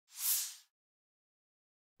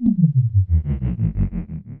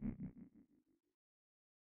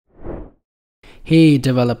Hey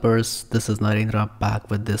developers, this is Narendra back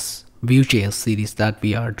with this Vuejs series that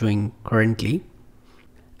we are doing currently.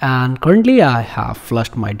 And currently I have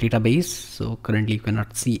flushed my database, so currently you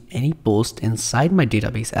cannot see any post inside my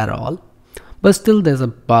database at all. But still there's a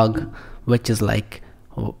bug which is like,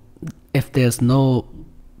 if there's no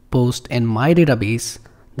post in my database,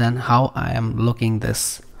 then how I am looking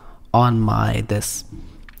this on my this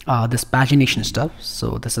pagination stuff.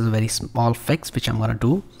 So this is a very small fix which I'm gonna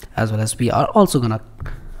do, as well as we are also gonna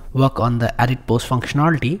work on the edit post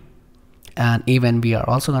functionality, and even we are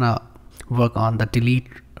also gonna work on the delete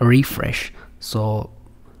refresh. So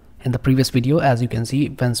in the previous video, as you can see,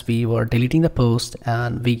 once we were deleting the post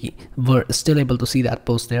and we were still able to see that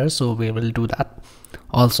post there, so we will do that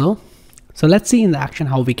also. So let's see in the action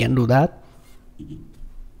how we can do that.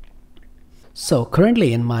 So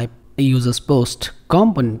currently in my users post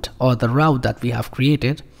component, or the route that we have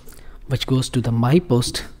created, which goes to the my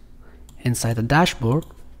post inside the dashboard.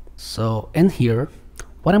 So in here,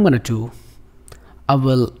 what I'm going to do, I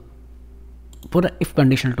will put an if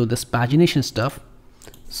condition to this pagination stuff.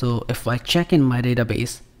 So if I check in my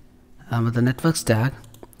database with the networks tag,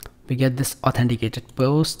 we get this authenticated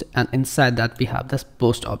post, and inside that we have this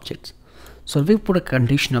post object. So we put a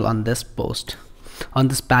conditional on this post, on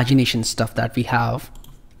this pagination stuff that we have.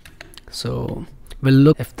 So we'll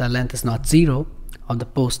look if the length is not 0 of the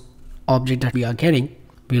post object that we are getting,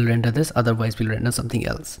 we'll render this, otherwise we'll render something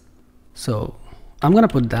else. So I'm gonna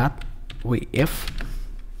put that if,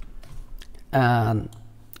 and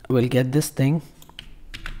we'll get this thing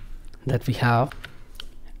that we have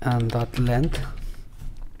and that length,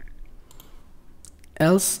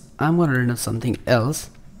 else I'm gonna render something else,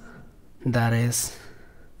 that is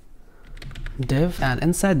div, and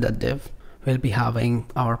inside that div we'll be having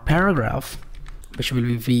our paragraph, which will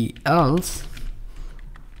be v else,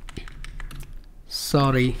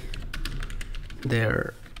 sorry,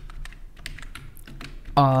 there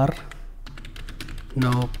are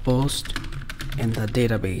no posts in the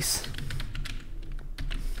database.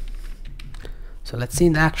 So let's see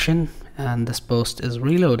in action, and this post is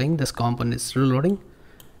reloading, this component is reloading,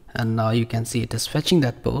 and now you can see it is fetching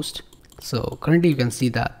that post. So currently you can see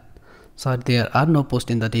that, so there are no posts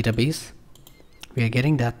in the database. We are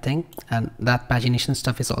getting that thing, and that pagination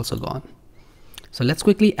stuff is also gone. So let's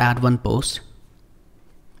quickly add one post,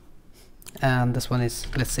 and this one is,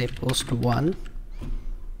 let's say, post 1.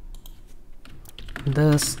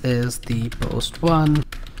 This is the post 1,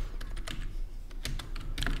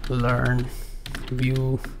 learn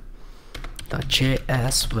Vue.js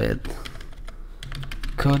with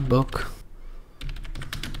Codebook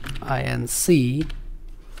inc.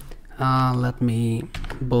 Let me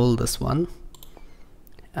bold this one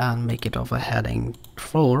and make it of a heading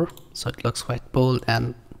 4, so it looks quite bold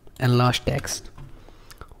and enlarged text.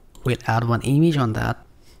 We'll add one image on that.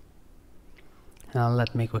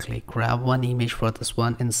 Let me quickly grab one image for this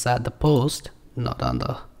one inside the post, not on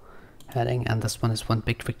the heading, and this one is one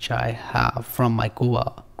picture I have from my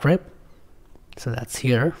Goa trip, so that's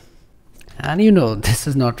here. And you know, this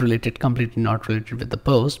is not related, completely not related with the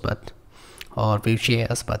post, but or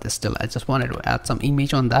Vue.js, but still I just wanted to add some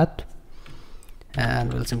image on that,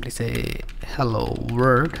 and we'll simply say hello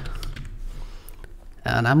world,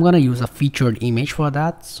 and I'm gonna use a featured image for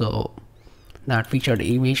that. So that featured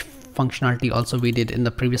image functionality also we did in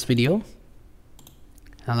the previous video,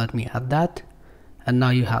 and let me add that, and now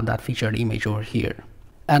you have that featured image over here.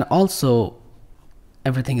 And also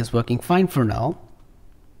everything is working fine for now.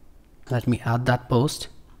 Let me add that post,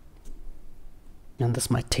 and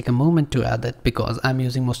this might take a moment to add it because I'm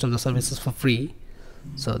using most of the services for free,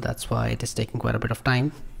 so that's why it is taking quite a bit of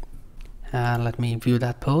time. And let me view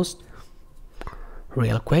that post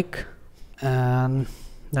real quick, and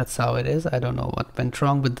that's how it is. I don't know what went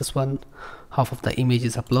wrong with this one, half of the image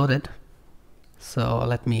is uploaded. So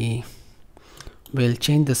we'll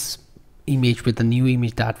change this image with the new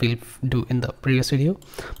image that we'll do in the previous video.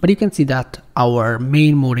 But you can see that our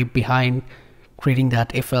main motive behind creating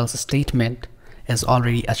that if else statement is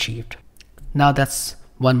already achieved. Now that's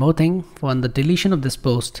one more thing. On the deletion of this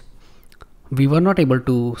post, we were not able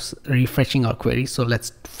to refreshing our query, so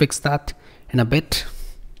let's fix that in a bit.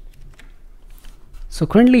 So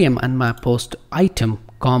currently I'm on my post item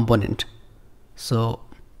component. So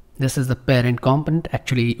this is the parent component,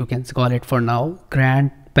 actually you can call it for now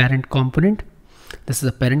grandparent component. This is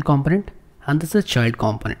a parent component, and this is a child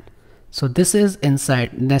component. So this is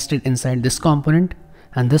nested inside this component,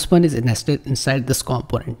 and this one is nested inside this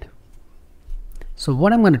component. So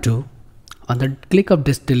what I'm going to do, on the click of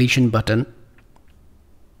this deletion button,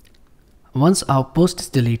 once our post is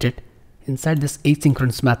deleted, inside this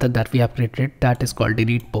asynchronous method that we have created, that is called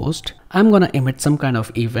delete post, I'm gonna emit some kind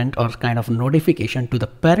of event or kind of notification to the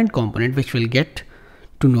parent component, which will get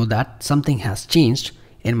to know that something has changed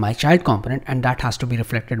in my child component, and that has to be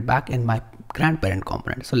reflected back in my grandparent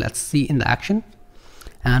component. So let's see in the action,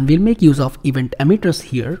 and we'll make use of event emitters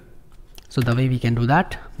here. So the way we can do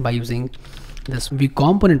that by using this Vue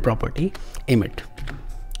component property emit.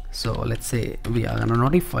 So let's say we are gonna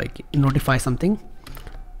notify something,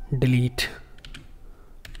 delete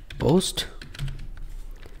post,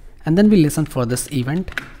 and then we listen for this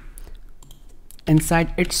event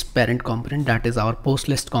inside its parent component, that is our post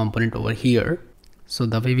list component over here. So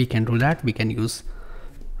the way we can do that, we can use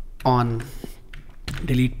on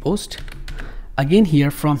delete post. Again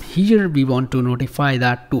here, from here we want to notify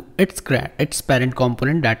that to its parent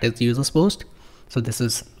component, that is users post. So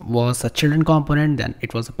this was a children component, then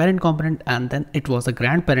it was a parent component, and then it was a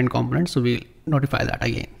grandparent component. So we'll notify that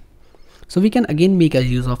again. So we can again make a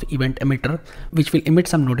use of event emitter, which will emit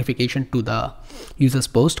some notification to the users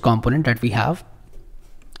post component that we have.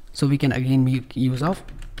 So we can again make use of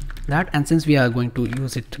that, and since we are going to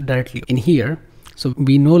use it directly in here, so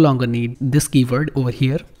we no longer need this keyword over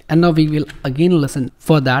here. And now we will again listen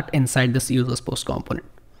for that inside this users post component.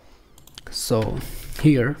 So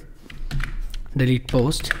here, delete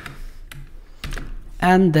post,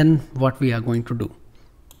 and then what we are going to do.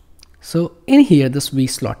 So in here, this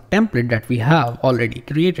vslot template that we have already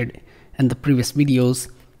created in the previous videos,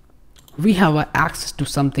 we have access to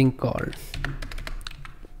something called,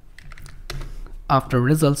 after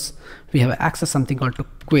results, we have access something called to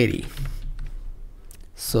query.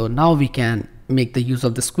 So now we can make the use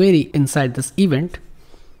of this query inside this event,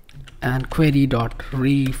 and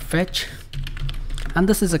query.refetch, and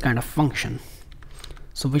this is a kind of function,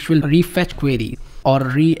 so which will refetch query or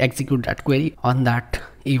re-execute that query on that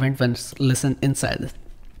event when it's listened inside it.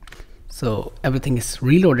 So everything is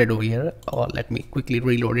reloaded over here, or let me quickly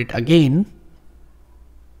reload it again,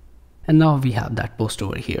 and now we have that post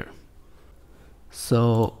over here.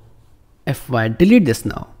 So if I delete this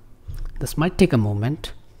now, this might take a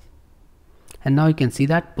moment, and now you can see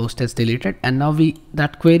that post is deleted, and now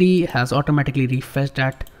that query has automatically refreshed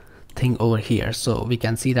that thing over here. So we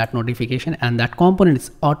can see that notification, and that component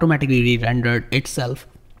is automatically re-rendered itself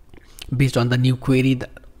based on the new query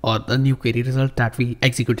or the new query result that we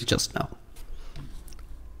executed just now.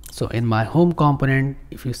 So in my home component,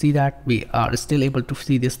 if you see that, we are still able to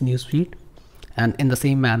see this newsfeed, and in the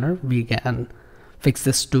same manner we can fix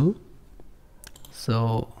this too.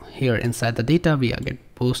 So here inside the data, we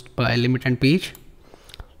get post by limit and page.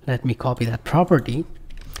 Let me copy that property,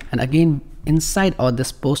 and again inside of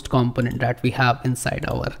this post component that we have inside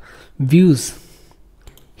our views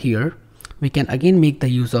here, we can again make the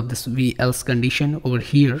use of this v-else condition over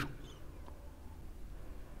here,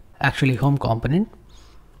 actually home component.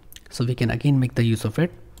 So we can again make the use of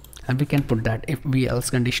it, and we can put that if v-else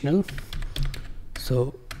conditional.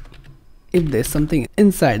 So if there's something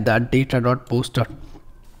inside that data.post, if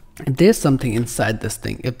there's something inside this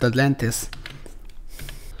thing, if the length is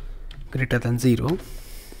greater than 0,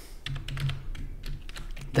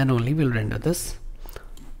 then only we'll render this,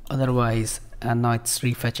 otherwise. And now it's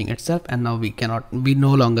refetching itself, and now we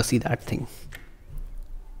no longer see that thing.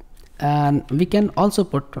 And we can also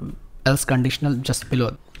put else conditional just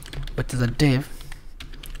below, which is a div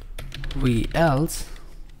v-else,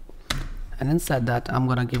 and inside that I'm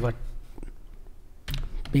gonna give a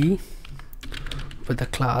p with the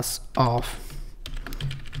class of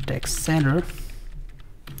text sender.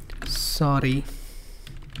 Sorry,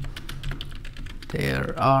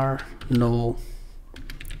 there are no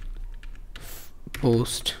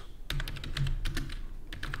post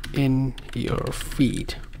in your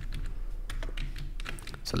feed.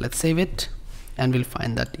 So let's save it, and we'll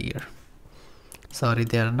find that here. Sorry,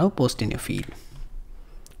 there are no posts in your feed.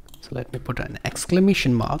 So let me put an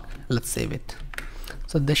exclamation mark. Let's save it.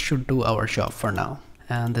 So this should do our job for now,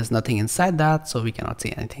 and there's nothing inside that, so we cannot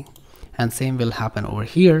see anything. And same will happen over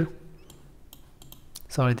here.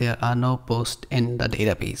 Sorry, there are no posts in the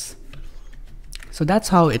database. So that's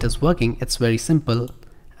how it is working. It's very simple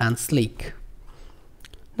and sleek.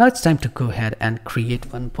 Now it's time to go ahead and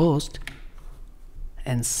create one post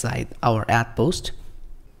inside our add post.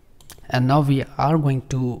 And now we are going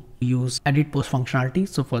to use edit post functionality.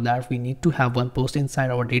 So for that, we need to have one post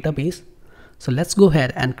inside our database. So let's go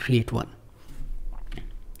ahead and create one.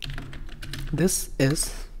 This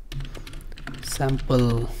is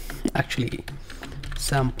sample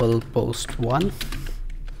post 1,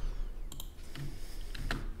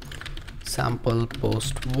 sample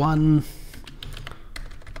post 1,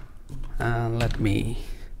 and let me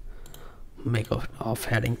make of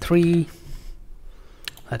heading 3.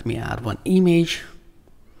 Let me add one image.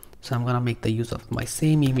 So I'm gonna make the use of my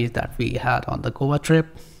same image that we had on the Goa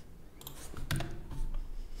trip.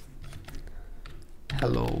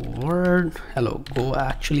 Hello world, hello Goa.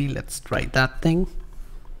 Actually, let's try that thing.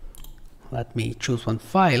 Let me choose one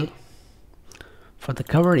file for the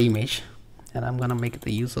cover image, and I'm gonna make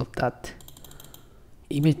the use of that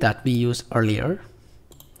image that we used earlier.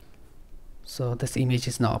 So this image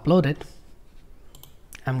is now uploaded.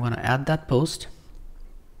 I'm gonna add that post,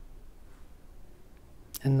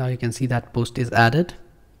 and now you can see that post is added,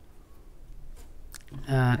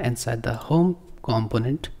 and inside the home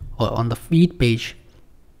component or on the feed page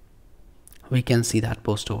we can see that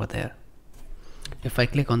post over there. If I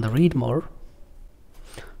click on the read more,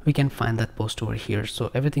 we can find that post over here.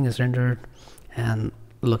 So everything is rendered and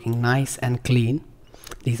looking nice and clean.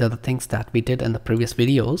 These are the things that we did in the previous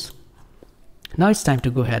videos. Now it's time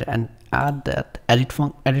to go ahead and add that edit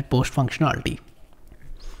post functionality.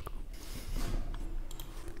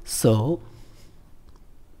 So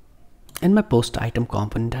in my post item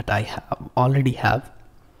component that I already have,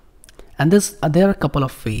 and there are a couple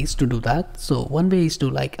of ways to do that. So one way is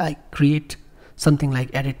to I create something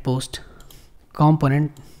like edit post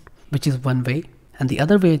component, which is one way, and the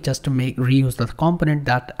other way is just to reuse the component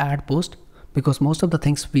that add post, because most of the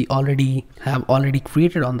things we have already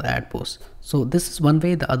created on the add post. So this is one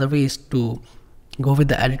way. The other way is to go with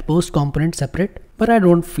the edit post component separate, but I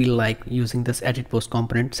don't feel like using this edit post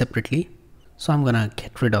component separately, so I'm gonna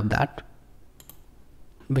get rid of that,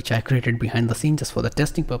 which I created behind the scene just for the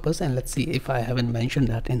testing purpose. And let's see if I haven't mentioned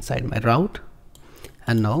that inside my route,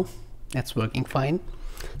 and no, it's working fine.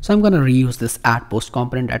 So I'm gonna reuse this add post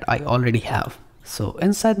component that I already have. So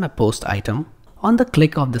inside my post item, on the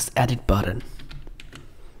click of this edit button,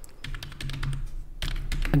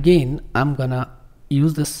 again I'm gonna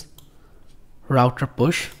use this router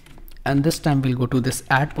push, and this time we'll go to this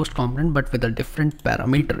add post component but with a different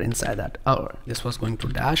parameter inside that. This was going to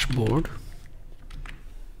dashboard,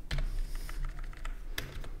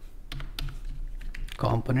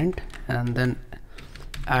 component, and then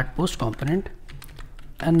add post component.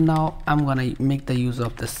 And now I'm gonna make the use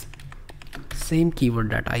of this same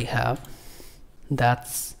keyword that I have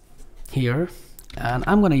that's here, and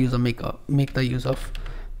I'm gonna make the use of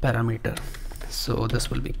parameter. So this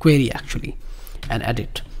will be query actually, and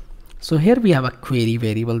edit. So here we have a query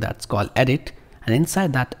variable that's called edit, and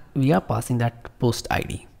inside that we are passing that post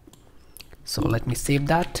ID. So let me save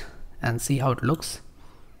that and see how it looks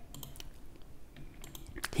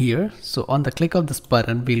here. So on the click of this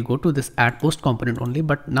button, we'll go to this add post component only,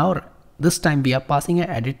 but now this time we are passing an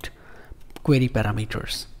edit query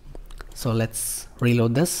parameters. So let's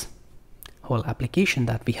reload this whole application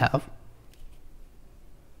that we have,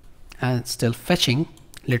 and it's still fetching.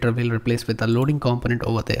 Later we'll replace with the loading component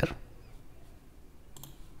over there.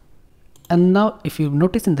 And now if you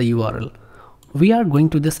notice in the URL, we are going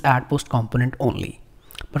to this add post component only,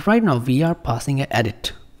 but right now we are passing an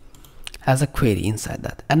edit as a query inside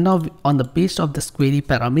that. And now on the base of this query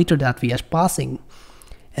parameter that we are passing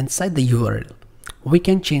inside the URL, we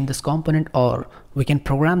can change this component, or we can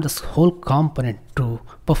program this whole component to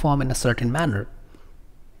perform in a certain manner.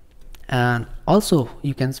 And also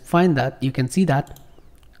you can see that,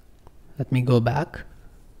 let me go back.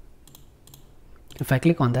 If I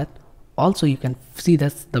click on that, also you can see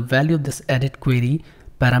that's the value of this edit query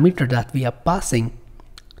parameter that we are passing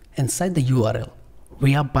inside the URL.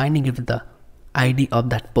 We are binding it with the ID of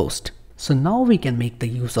that post. So now we can make the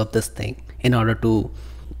use of this thing in order to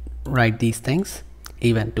write these things,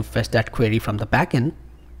 even to fetch that query from the backend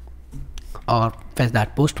or fetch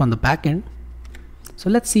that post from the backend. So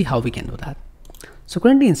let's see how we can do that. So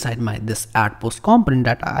currently inside this add post component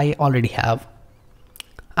that I already have,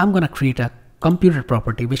 I'm gonna create a computer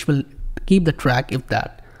property which will keep the track if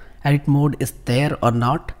that edit mode is there or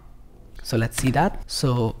not. So let's see that.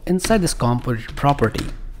 So inside this computer property,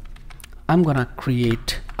 I'm gonna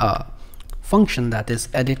create a function that is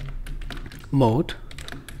edit mode,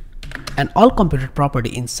 and all computer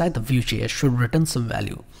property inside the Vue.js should return some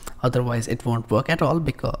value, otherwise it won't work at all,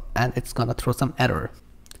 and it's gonna throw some error.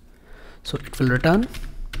 So it will return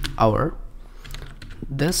our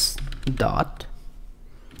this dot,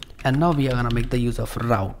 and now we are gonna make the use of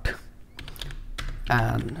route,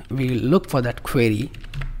 and we will look for that query.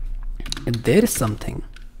 If there is something,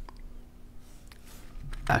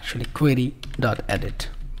 actually query.edit,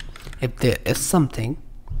 if there is something,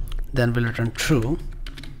 then we'll return true,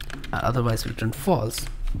 otherwise we'll return false.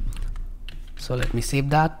 So let me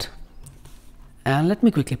save that, and let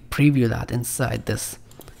me quickly preview that inside this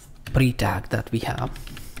pre-tag that we have.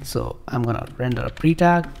 So I'm gonna render a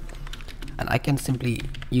pre-tag, and I can simply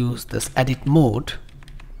use this edit mode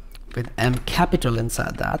with M capital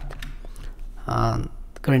inside that.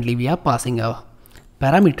 Currently we are passing a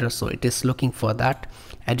parameter, so it is looking for that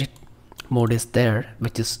edit mode is there,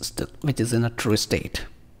 which is in a true state.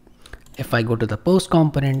 If I go to the post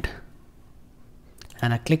component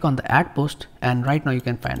and I click on the add post, and right now you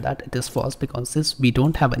can find that it is false because since we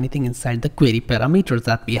don't have anything inside the query parameters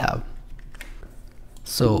that we have.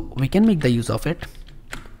 So we can make the use of it,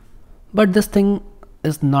 but this thing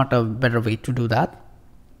is not a better way to do that.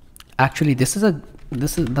 Actually, this is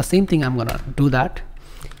the same thing. I'm gonna do that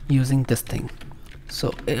using this thing.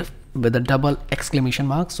 So if with a double exclamation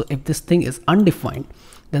mark, so if this thing is undefined,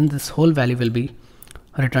 then this whole value will be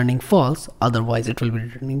returning false, otherwise it will be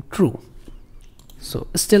returning true. So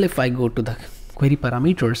still, if I go to the query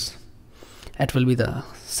parameters, it will be the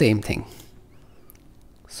same thing.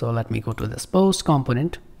 So let me go to this post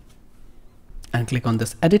component and click on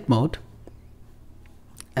this edit mode.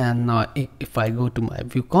 And now if I go to my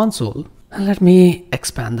Vue console, let me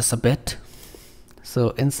expand this a bit.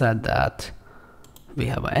 So inside that we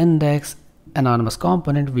have an index, anonymous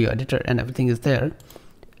component, Vue editor, and everything is there.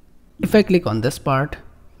 If I click on this part,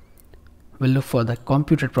 we'll look for the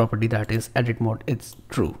computed property, that is edit mode, it's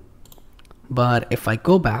true. But if I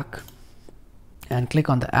go back and click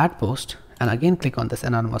on the add post and again click on this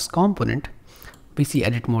anonymous component, we see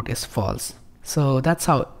edit mode is false. So that's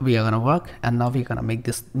how we are gonna work, and now we're gonna make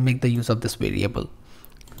the use of this variable.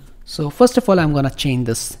 So first of all, I'm gonna change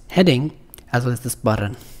this heading as well as this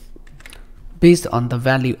button based on the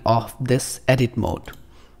value of this edit mode.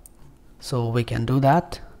 So we can do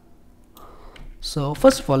that. So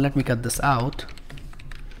first of all, let me cut this out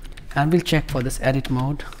and we'll check for this edit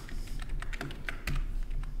mode.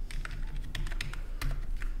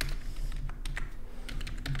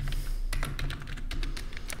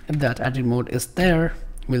 If that edit mode is there,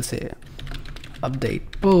 we'll say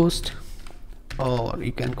update post, or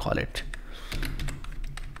you can call it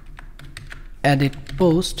edit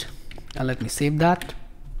post, and let me save that.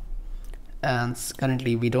 And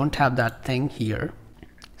currently we don't have that thing here.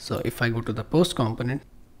 So if I go to the post component,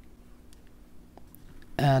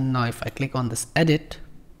 and now if I click on this edit,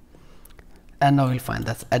 and now we'll find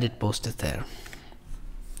that edit post is there.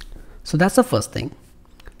 So that's the first thing.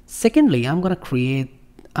 Secondly, I'm gonna copy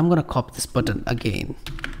this button again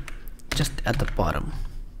just at the bottom,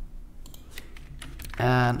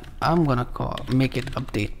 and I'm gonna make it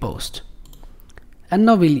update post. And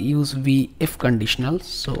now we'll use if conditional.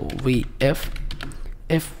 So if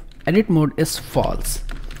edit mode is false,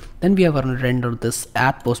 then we are going to render this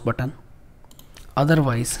add post button,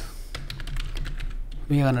 otherwise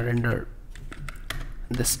we are going to render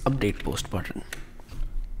this update post button.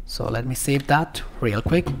 So let me save that real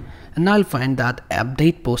quick, and now I'll find that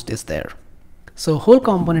update post is there. So whole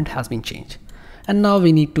component has been changed, and now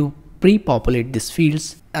we need to pre-populate these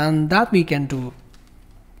fields, and that we can do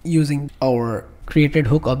using our created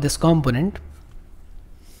hook of this component.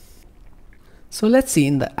 So let's see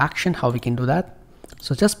in the action how we can do that.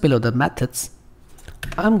 So just below the methods,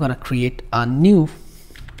 I'm gonna create a new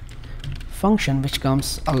function which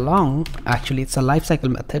comes along. Actually, it's a lifecycle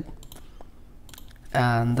method,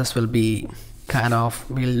 and this will be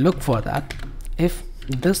we'll look for that if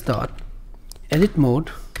this dot edit mode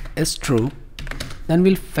is true, then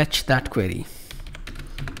we'll fetch that query.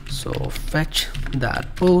 So fetch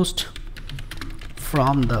that post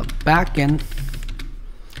from the backend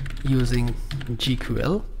using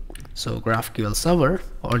GQL, so GraphQL server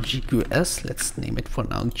or GQS, let's name it for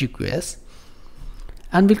now GQS,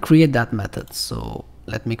 and we'll create that method. So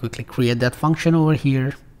let me quickly create that function over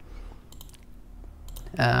here,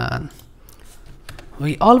 and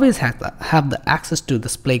we always have the access to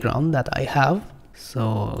this playground that I have.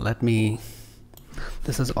 So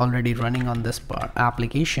this is already running on this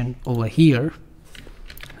application over here.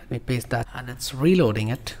 Let me paste that, and it's reloading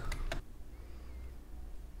it.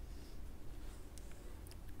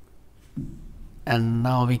 And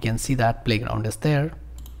now we can see that playground is there.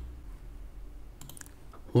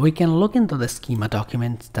 We can look into the schema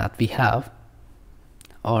documents that we have,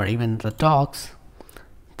 or even the docs.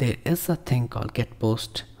 There is a thing called get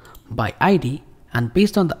post by ID, and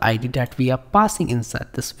based on the ID that we are passing inside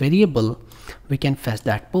this variable, we can fetch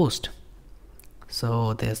that post.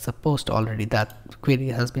 So there's a post already, that query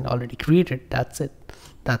has been already created. That's it,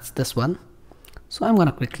 that's this one. So I'm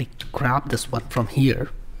gonna quickly grab this one from here,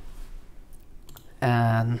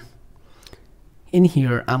 and in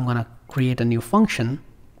here I'm gonna create a new function,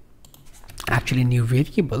 actually new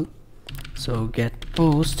variable. So get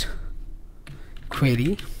post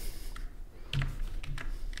query,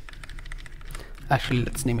 actually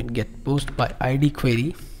let's name it get post by ID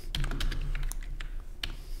query,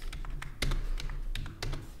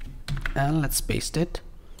 and let's paste it.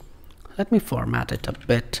 Let me format it a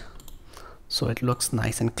bit so it looks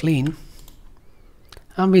nice and clean.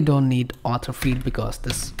 And we don't need author field because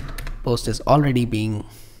this post is already being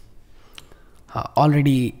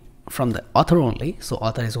already from the author only, so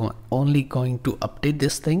author is only going to update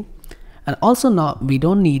this thing. And also now we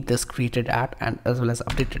don't need this created at and as well as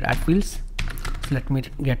updated at fields, so let me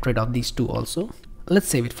get rid of these two also. Let's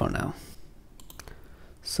save it for now.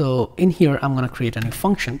 So in here I'm going to create a new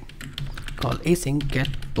function called async get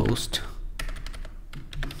post,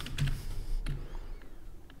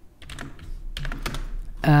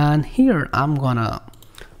 and here I'm gonna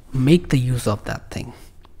make the use of that thing.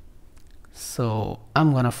 So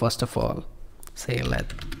I'm gonna first of all say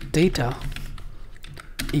let data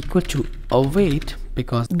equal to await,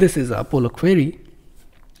 because this is a Apollo query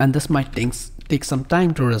and this might take some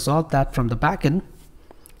time to resolve that from the backend.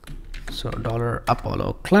 So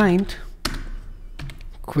 $Apollo client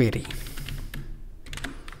query,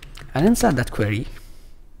 and inside that query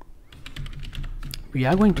we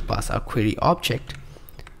are going to pass our query object,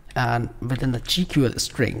 and within the GQL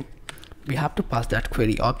string we have to pass that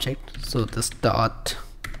query object. So this dot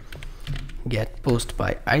get post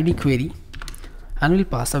by ID query, and we'll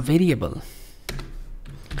pass a variable.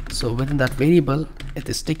 So within that variable it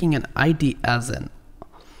is taking an ID as an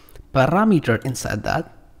parameter inside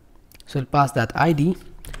that, so we'll pass that ID,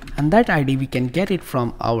 and that ID we can get it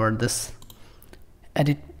from our this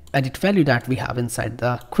edit value that we have inside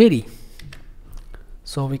the query.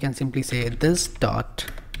 So we can simply say this dot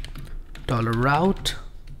 $route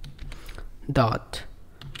dot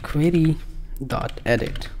query dot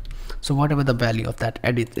edit. So whatever the value of that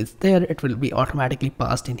edit is there, it will be automatically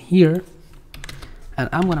passed in here. And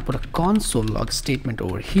I'm gonna put a console log statement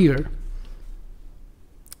over here.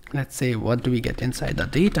 Let's say what do we get inside the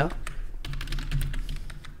data,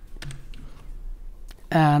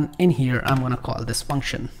 and in here I'm gonna call this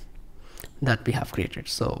function that we have created.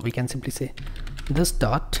 So we can simply say this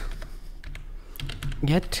dot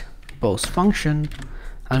get post function,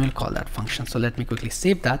 and we'll call that function. So let me quickly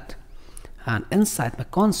save that, and inside my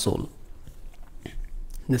console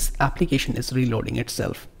this application is reloading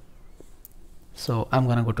itself. So I'm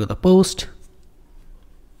gonna go to the post,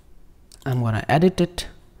 I'm gonna edit it,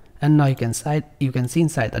 and now you can see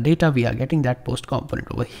inside the data we are getting that post component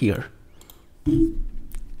over here.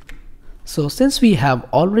 So since we have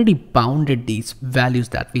already bounded these values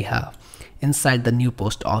that we have inside the new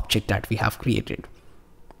post object that we have created,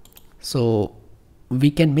 so we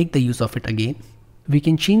can make the use of it again. We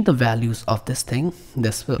can change the values of this thing,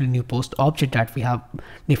 this new post object that we have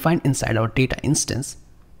defined inside our data instance.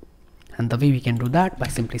 And the way we can do that by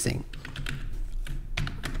simply saying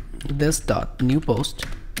this dot new post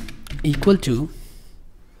equal to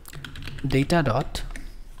data dot,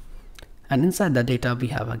 and inside the data we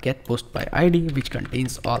have a get post by ID which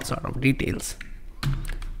contains all sort of details.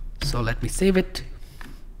 So let me save it,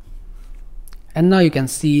 and now you can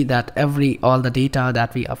see that all the data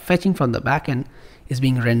that we are fetching from the backend is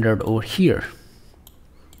being rendered over here.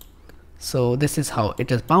 So this is how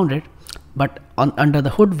it is bounded, but under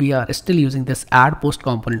the hood we are still using this add post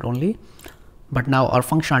component only, but now our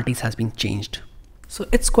functionalities has been changed. So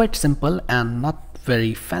it's quite simple and not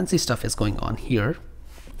very fancy stuff is going on here.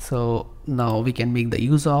 So now we can make the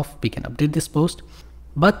use of, we can update this post,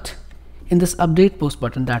 but in this update post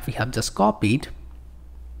button that we have just copied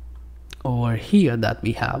over here, that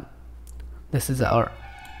we have, this is our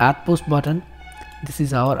add post button, this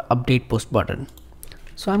is our update post button.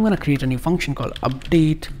 So I'm going to create a new function called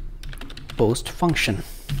update post function,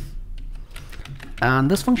 and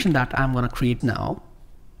this function that I'm going to create now,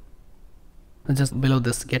 just below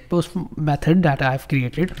this get post method that I've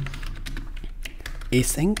created,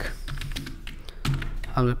 async,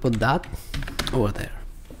 I will put that over there,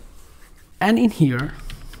 and in here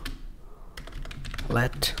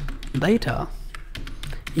let data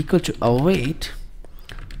equal to await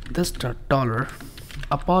this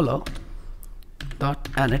 $Apollo dot,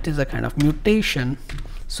 and it is a kind of mutation.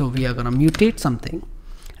 So we are going to mutate something,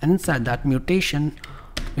 and inside that mutation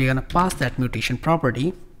we're going to pass that mutation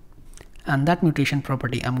property, and that mutation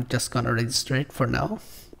property I'm just going to register it for now.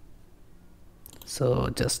 So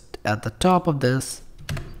just at the top of this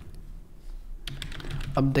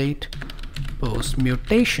update post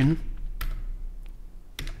mutation,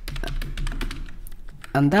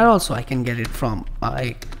 and that also I can get it from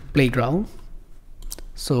my playground.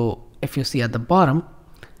 So if you see at the bottom,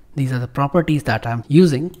 these are the properties that I'm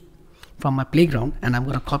using from my playground, and I'm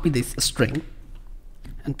going to copy this string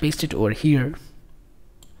and paste it over here,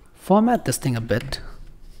 format this thing a bit,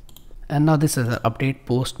 and now this is an update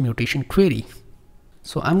post mutation query.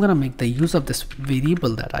 So I'm gonna make the use of this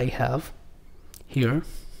variable that I have here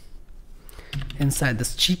inside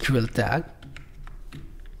this GQL tag,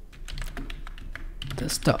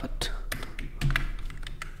 this dot,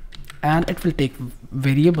 and it will take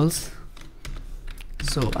variables.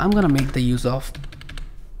 So I'm gonna make the use of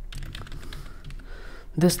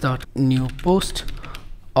this dot new post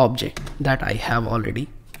object that I have already,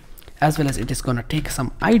 as well as it is gonna take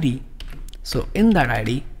some ID. So in that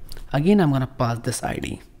ID, again I'm gonna pass this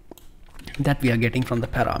ID that we are getting from the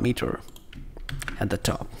parameter at the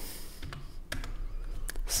top.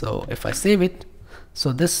 So if I save it,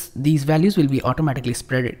 so these values will be automatically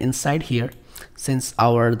spread inside here, since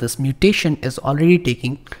this mutation is already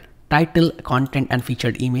taking title, content, and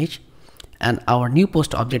featured image, and our new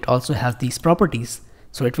post object also has these properties,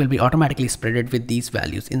 so it will be automatically spreaded with these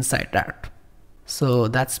values inside that. So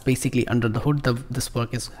that's basically under the hood this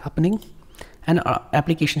work is happening, and our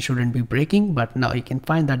application shouldn't be breaking, but now you can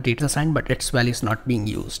find that data assigned, but its value is not being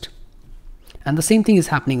used. And the same thing is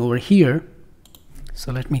happening over here.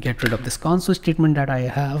 So let me get rid of this console statement that I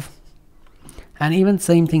have, and even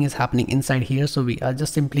same thing is happening inside here. So we are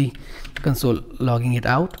just simply console logging it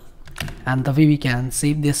out, and the way we can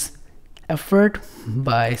save this effort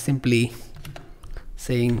by simply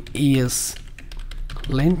saying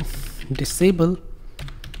ESLint disable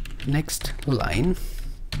next line,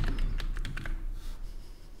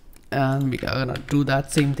 and we are gonna do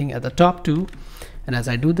that same thing at the top too. And as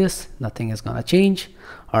I do this, nothing is gonna change.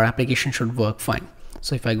 Our application should work fine.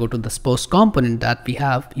 So if I go to this post component that we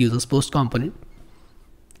have, users post component,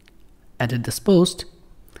 edit this post,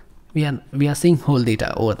 we are seeing whole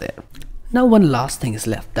data over there. Now one last thing is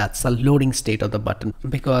left, that's the loading state of the button,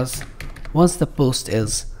 because once the post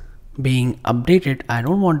is being updated, I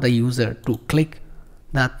don't want the user to click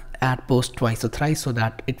that add post twice or thrice, so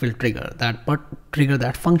that it will trigger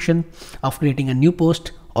that function of creating a new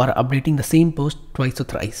post or updating the same post twice or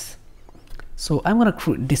thrice. So I'm going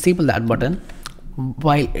to disable that button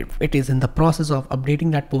while it is in the process of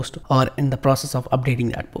updating that post or in the process of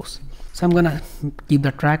updating that post. So I'm going to keep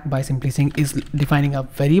the track by simply saying is defining a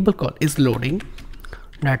variable called is loading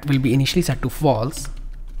that will be initially set to false.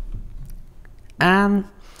 And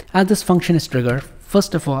as this function is triggered,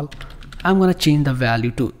 first of all, I'm going to change the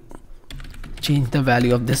value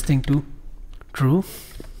of this thing to true.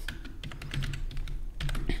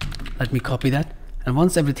 Let me copy that, and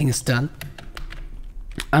once everything is done,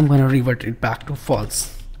 I'm going to revert it back to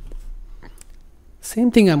false. Same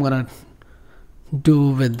thing I'm going to do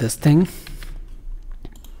with this thing,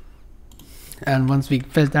 and once we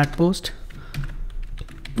fetch that post,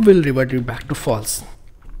 we'll revert it back to false.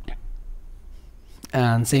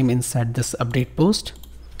 And same inside this update post,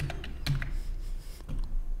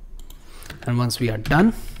 and once we are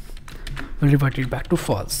done, we'll revert it back to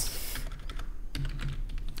false.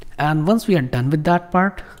 And once we are done with that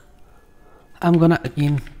part, I'm gonna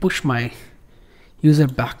again push my user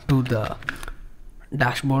back to the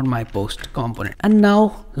dashboard, my post component. And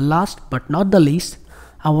now last but not the least,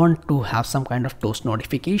 I want to have some kind of toast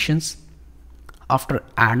notifications after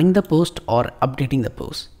adding the post or updating the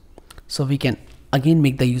post. So we can again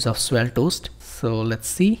make the use of swell toast. So let's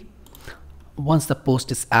see, once the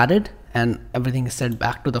post is added and everything is set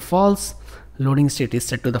back to the false, loading state is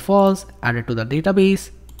set to the false, added to the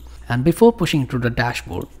database, and before pushing to the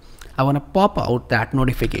dashboard, I want to pop out that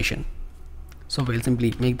notification. So we'll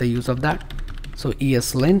simply make the use of that. So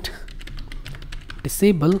ESLint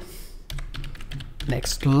disable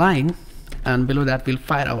next line, and below that we'll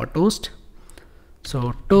fire our toast.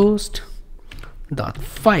 So toast dot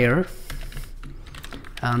fire,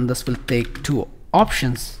 and this will take two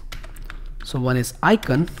options. So one is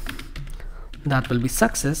icon, that will be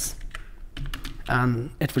success,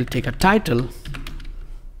 and it will take a title,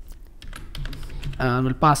 and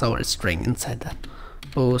we'll pass our string inside that.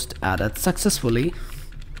 Post added successfully.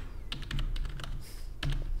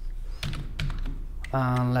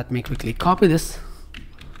 Let me quickly copy this.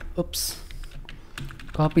 Oops.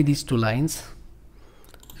 Copy these two lines,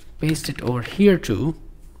 paste it over here too,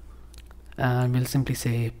 and we'll simply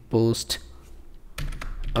say post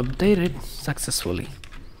updated successfully.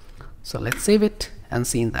 So let's save it and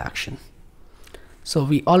see in the action. So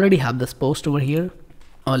we already have this post over here.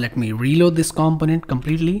 Let me reload this component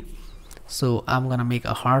completely. So I'm gonna make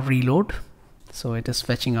a hard reload. So it is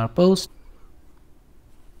fetching our post,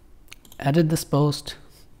 edit this post,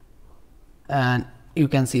 and you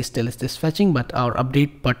can see still is this fetching, but our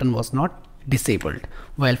update button was not disabled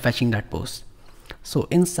while fetching that post. So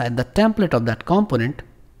inside the template of that component,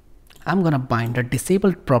 I'm gonna bind a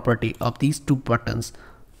disabled property of these two buttons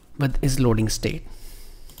with is loading state.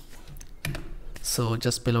 So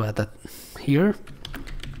just below at the here,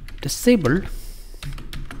 disabled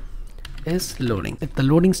is loading. If the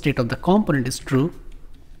loading state of the component is true,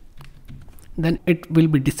 then it will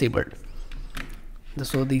be disabled.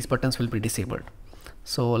 So these buttons will be disabled.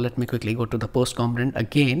 So let me quickly go to the post component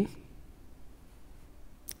again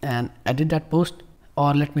and edit that post,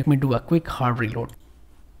 or let me do a quick hard reload.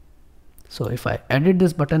 So if I edit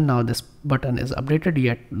this button, now this button is updated,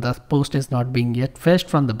 yet the post is not being yet fetched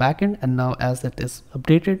from the backend, and now as it is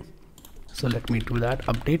updated, so let me do that,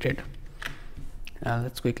 updated.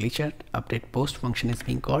 Let's quickly check. Update post function is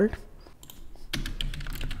being called.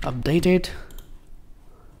 Updated.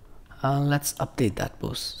 Let's update that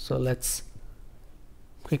post. So let's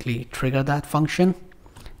quickly trigger that function.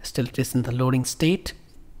 Still it is in the loading state,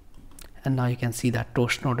 and now you can see that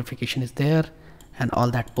toast notification is there, and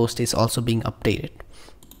all that post is also being updated.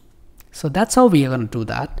 So that's how we are going to do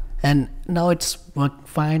that, and now it's working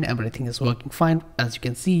fine. Everything is working fine, as you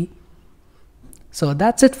can see. So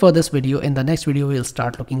that's it for this video. In the next video, we'll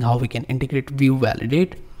start looking how we can integrate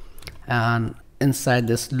Vue-Validate, and inside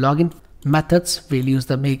this login methods, we'll use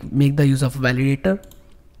the make the use of validator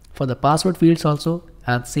for the password fields also,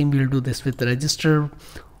 and same we'll do this with the register,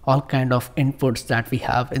 all kind of inputs that we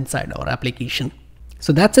have inside our application.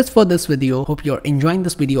 So that's it for this video. Hope you're enjoying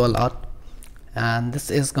this video a lot, and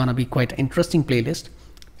this is gonna be quite an interesting playlist.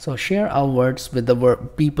 So share our words with the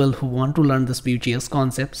people who want to learn this Vue.js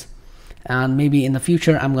concepts, and maybe in the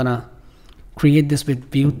future I'm gonna create this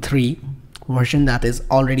with Vue 3 version that is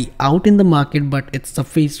already out in the market, but it's a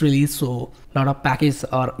phase release, so a lot of packages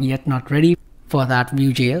are yet not ready for that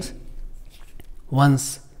Vue.js.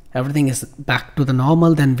 Once everything is back to the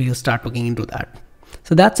normal, then we'll start looking into that.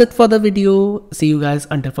 So that's it for the video. See you guys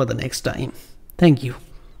until for the next time. Thank you.